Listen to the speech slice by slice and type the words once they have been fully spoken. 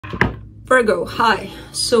Virgo, hi.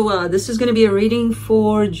 So this is going to be a reading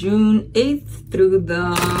for June 8th through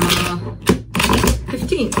the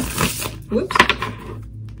 15th. Whoops.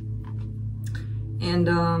 And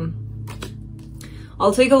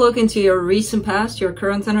I'll take a look into your recent past, your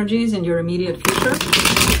current energies, and your immediate future.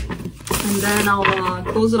 And then I'll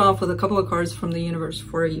close it off with a couple of cards from the universe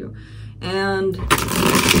for you. And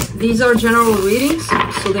these are general readings,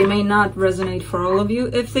 so they may not resonate for all of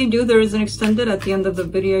you. If they do, there is an extended at the end of the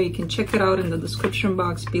video. You can check it out in the description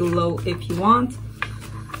box below if you want.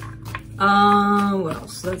 What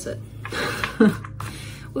else? That's it.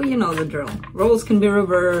 Well, you know the drill. Roles can be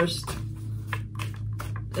reversed.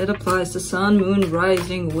 It applies to sun, moon,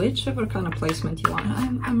 rising, whichever kind of placement you want.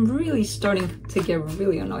 I'm really starting to get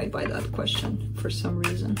really annoyed by that question for some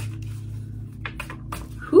reason.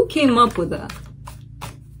 Who came up with that?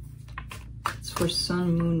 It's for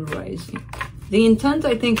sun, moon, rising. The intent,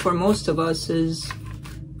 I think, for most of us is,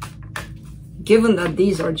 given that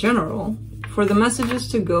these are general, for the messages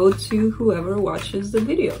to go to whoever watches the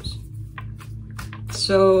videos.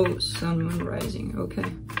 So, sun, moon, rising, okay.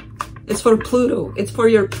 It's for Pluto. It's for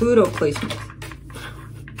your Pluto placement.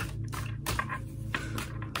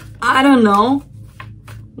 I don't know.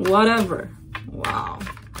 Whatever. Wow.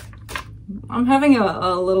 I'm having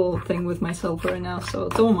a little thing with myself right now, so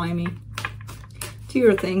don't mind me. Do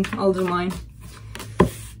your thing. I'll do mine.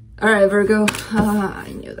 Alright, Virgo.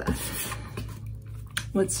 I knew that.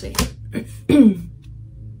 Let's see.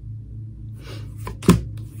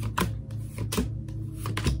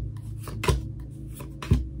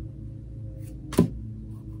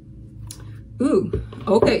 Ooh,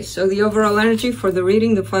 okay, so the overall energy for the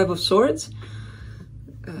reading, the Five of Swords.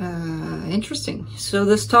 Interesting. So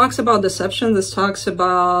this talks about deception. This talks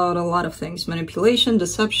about a lot of things. Manipulation,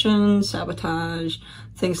 deception, sabotage,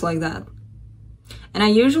 things like that. And I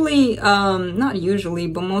usually, not usually,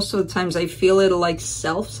 but most of the times I feel it like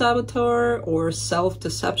self-saboteur or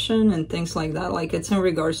self-deception and things like that. Like it's in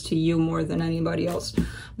regards to you more than anybody else.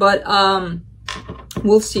 But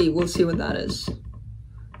we'll see. We'll see what that is.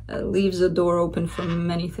 Leaves the door open for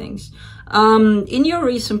many things. In your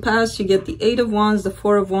recent past, you get the Eight of Wands, the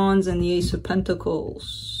Four of Wands, and the Ace of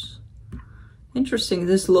Pentacles. Interesting.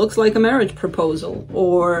 This looks like a marriage proposal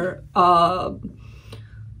or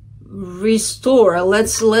restore.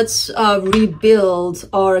 Let's rebuild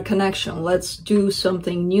our connection. Let's do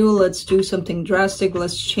something new. Let's do something drastic.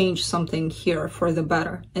 Let's change something here for the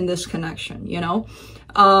better in this connection, you know?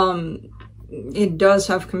 It does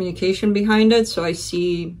have communication behind it, so I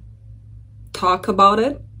see talk about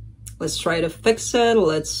it. Let's try to fix it.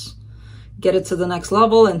 Let's get it to the next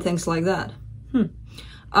level and things like that.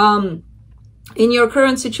 In your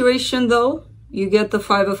current situation, though, you get the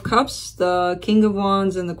Five of Cups, the King of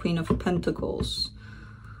Wands, and the Queen of Pentacles.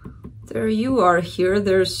 There you are here.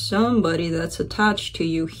 There's somebody that's attached to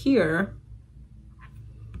you here.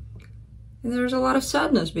 And there's a lot of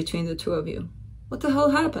sadness between the two of you. What the hell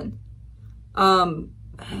happened? You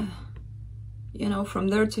know, from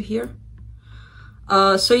there to here.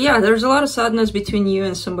 So yeah, there's a lot of sadness between you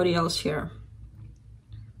and somebody else here.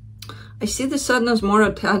 I see the sadness more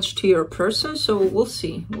attached to your person, so we'll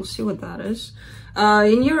see. We'll see what that is.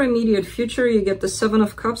 In your immediate future, you get the Seven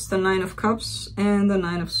of Cups, the Nine of Cups, and the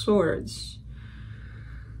Nine of Swords.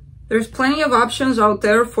 There's plenty of options out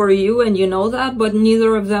there for you, and you know that, but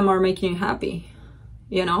neither of them are making you happy.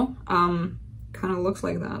 You know? Kind of looks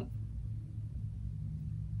like that.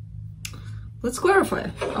 Let's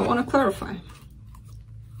clarify. I want to clarify.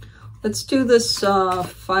 Let's do this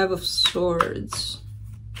Five of Swords.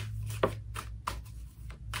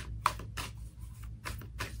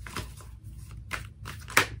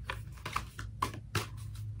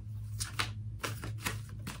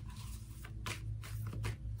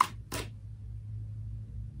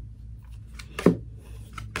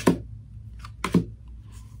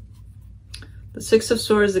 The Six of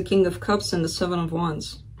Swords, the King of Cups, and the Seven of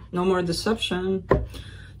Wands. No more deception.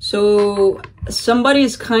 So somebody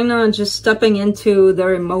is kind of just stepping into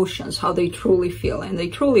their emotions, how they truly feel. And they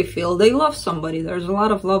truly feel they love somebody. There's a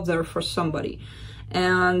lot of love there for somebody.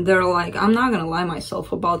 And they're like, I'm not going to lie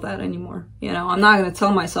myself about that anymore. You know, I'm not going to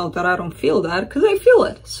tell myself that I don't feel that because I feel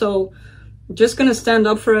it. So just going to stand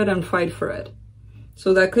up for it and fight for it.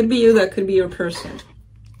 So that could be you. That could be your person.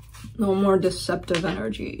 No more deceptive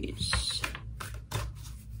energies.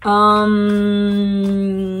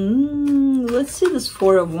 Let's see this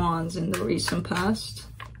Four of Wands in the recent past.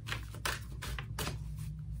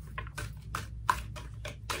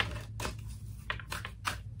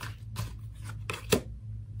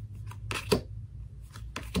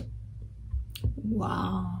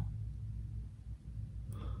 Wow.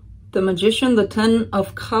 The Magician, the Ten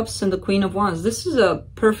of Cups, and the Queen of Wands. This is a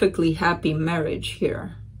perfectly happy marriage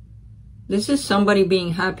here. This is somebody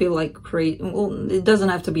being happy, like crazy. Well, it doesn't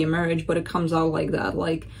have to be a marriage, but it comes out like that.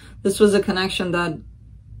 Like, this was a connection that,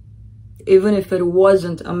 even if it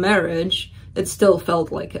wasn't a marriage, it still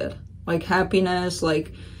felt like it. Like happiness,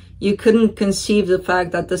 like you couldn't conceive the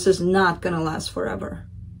fact that this is not gonna last forever.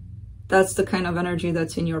 That's the kind of energy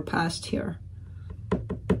that's in your past here.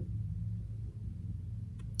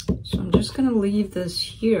 So I'm just gonna leave this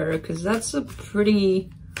here because that's a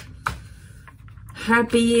pretty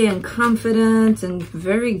happy and confident and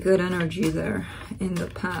very good energy there in the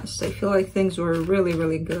past. I feel like things were really,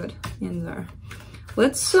 really good in there.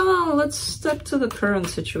 Let's step to the current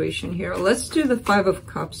situation here. Let's do the Five of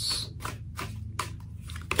Cups.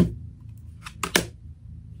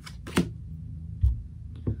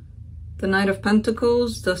 The Knight of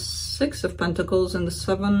Pentacles, the Six of Pentacles, and the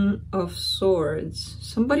Seven of Swords.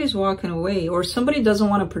 Somebody's walking away, or somebody doesn't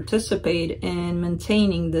want to participate in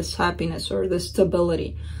maintaining this happiness or this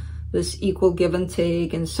stability, this equal give and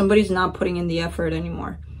take, and somebody's not putting in the effort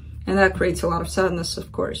anymore. And that creates a lot of sadness,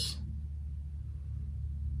 of course.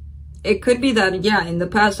 It could be that, yeah, in the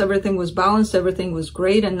past everything was balanced, everything was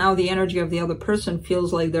great, and now the energy of the other person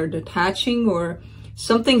feels like they're detaching, or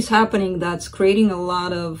something's happening that's creating a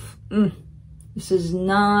lot of, this is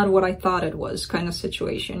not what I thought it was kind of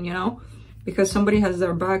situation, you know? Because somebody has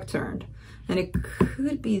their back turned. And it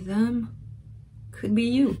could be them, could be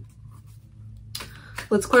you.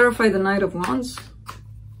 Let's clarify the Knight of Wands.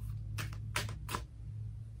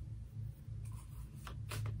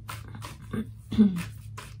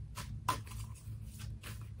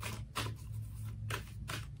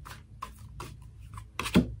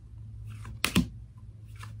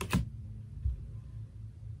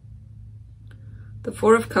 The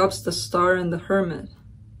Four of Cups, the Star, and the Hermit.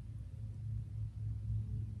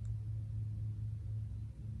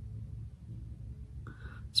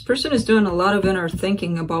 This person is doing a lot of inner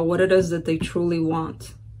thinking about what it is that they truly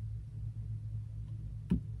want.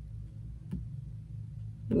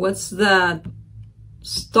 What's that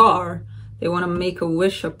star they want to make a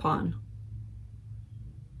wish upon?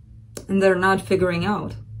 And they're not figuring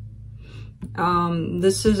out.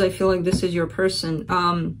 I feel like this is your person.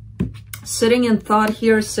 Sitting in thought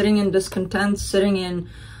here, sitting in discontent, sitting in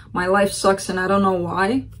my life sucks and I don't know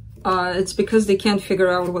why. It's because they can't figure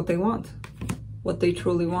out what they want, what they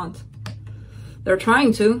truly want. They're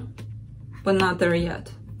trying to, but not there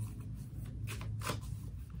yet.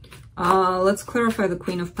 Let's clarify the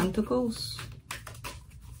Queen of Pentacles.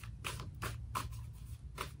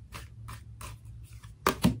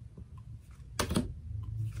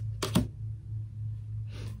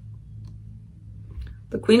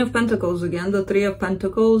 The Queen of Pentacles again, the Three of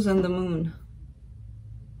Pentacles, and the Moon.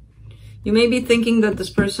 You may be thinking that this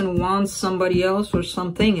person wants somebody else or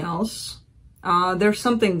something else. There's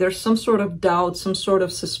some sort of doubt, some sort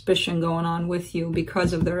of suspicion going on with you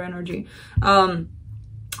because of their energy.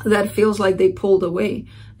 That feels like they pulled away.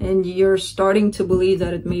 And you're starting to believe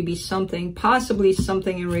that it may be something, possibly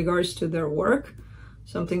something in regards to their work.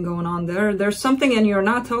 Something going on there. There's something and you're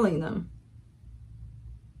not telling them.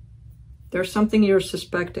 There's something you're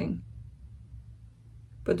suspecting,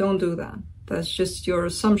 but don't do that. That's just your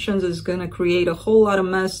assumptions is going to create a whole lot of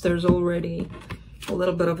mess. There's already a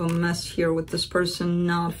little bit of a mess here with this person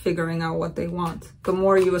not figuring out what they want. The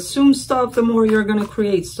more you assume stuff, the more you're going to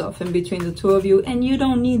create stuff in between the two of you, and you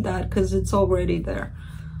don't need that because it's already there.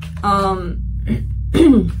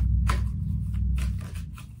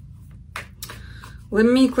 Let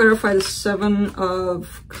me clarify the Seven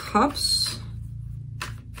of Cups.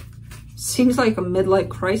 Seems like a midlife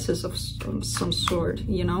crisis of some sort,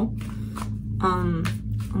 you know, on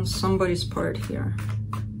somebody's part here.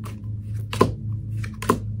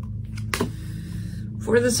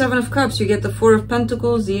 For the Seven of Cups, you get the Four of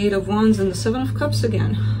Pentacles, the Eight of Wands, and the Seven of Cups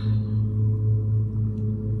again.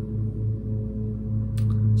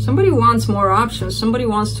 Somebody wants more options. Somebody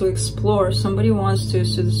wants to explore. Somebody wants to,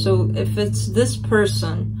 so if it's this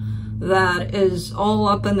person that is all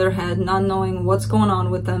up in their head, not knowing what's going on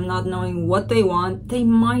with them, not knowing what they want, they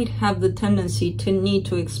might have the tendency to need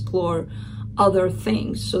to explore other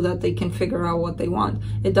things so that they can figure out what they want.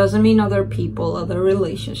 It doesn't mean other people, other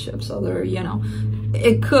relationships, other, you know,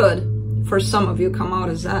 it could, for some of you, come out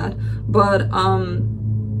as that. But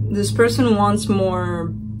this person wants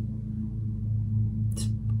more,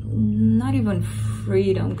 not even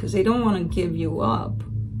freedom, because they don't want to give you up.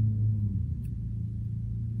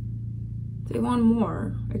 They want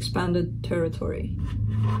more expanded territory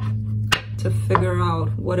to figure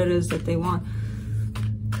out what it is that they want.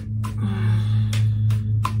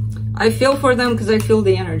 I feel for them because I feel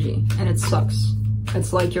the energy, and it sucks.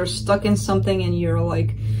 It's like you're stuck in something and you're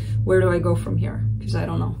like, where do I go from here? Because I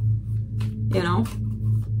don't know, you know?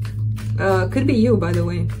 Could be you, by the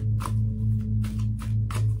way.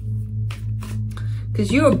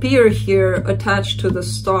 Because you appear here attached to the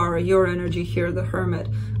star. Your energy here, the Hermit,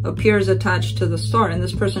 appears attached to the star. And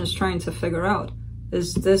this person is trying to figure out,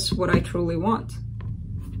 is this what I truly want?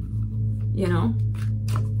 You know?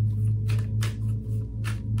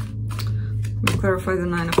 Let me clarify the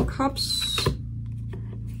Nine of Cups.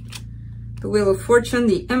 The Wheel of Fortune,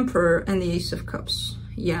 the Emperor, and the Ace of Cups.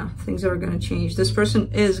 Yeah, things are going to change. This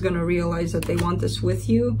person is going to realize that they want this with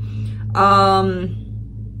you.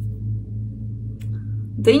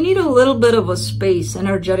 They need a little bit of a space,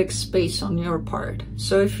 energetic space on your part.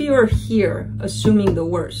 So if you're here, assuming the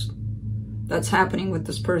worst that's happening with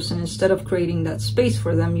this person, instead of creating that space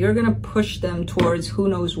for them, you're going to push them towards who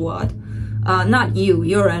knows what. Not you,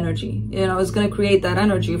 your energy. You know, it's going to create that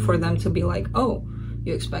energy for them to be like, oh,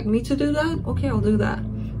 you expect me to do that? Okay, I'll do that.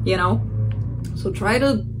 You know? So try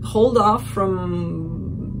to hold off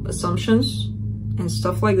from assumptions and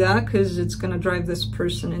stuff like that, because it's going to drive this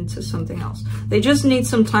person into something else. They just need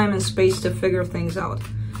some time and space to figure things out.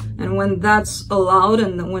 And when that's allowed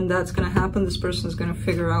and when that's going to happen, this person is going to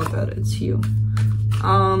figure out that it's you.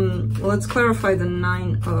 Let's clarify the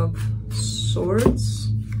Nine of Swords.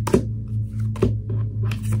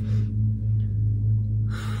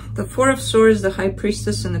 The Four of Swords, the High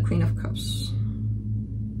Priestess, and the Queen of Cups.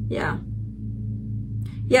 Yeah.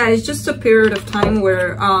 Yeah, it's just a period of time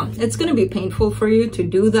where it's going to be painful for you to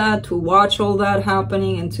do that, to watch all that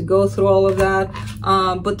happening and to go through all of that.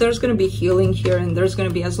 But there's going to be healing here, and there's going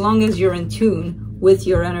to be, as long as you're in tune with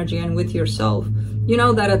your energy and with yourself, you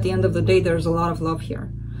know that at the end of the day, there's a lot of love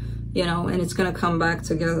here, you know, and it's going to come back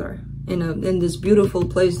together in this beautiful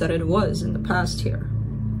place that it was in the past here.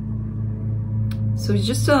 So it's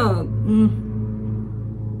just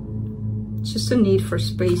a need for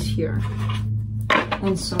space here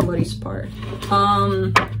on somebody's part.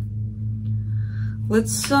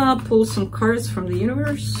 Let's pull some cards from the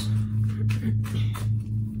universe.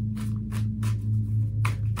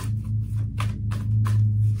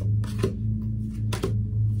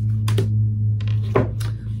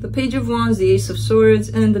 The Page of Wands, the Ace of Swords,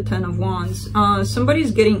 and the Ten of Wands.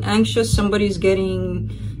 Somebody's getting anxious, somebody's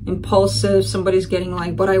getting impulsive, somebody's getting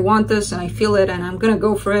like, but I want this and I feel it and I'm gonna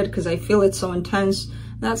go for it because I feel it so intense.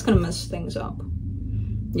 That's gonna mess things up.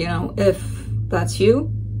 You know, if that's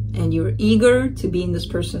you and you're eager to be in this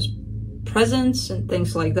person's presence and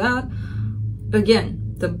things like that,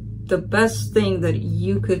 again, the best thing that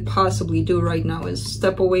you could possibly do right now is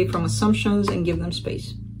step away from assumptions and give them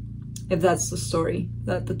space. If that's the story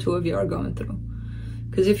that the two of you are going through.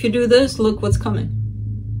 Because if you do this, look what's coming.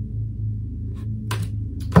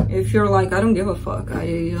 If you're like, I don't give a fuck,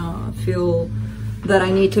 I feel that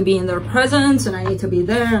I need to be in their presence and I need to be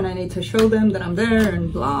there and I need to show them that I'm there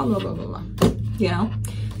and blah, blah, blah, blah, blah. You know?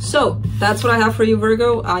 So that's what I have for you,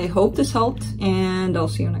 Virgo. I hope this helped, and I'll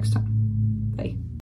see you next time.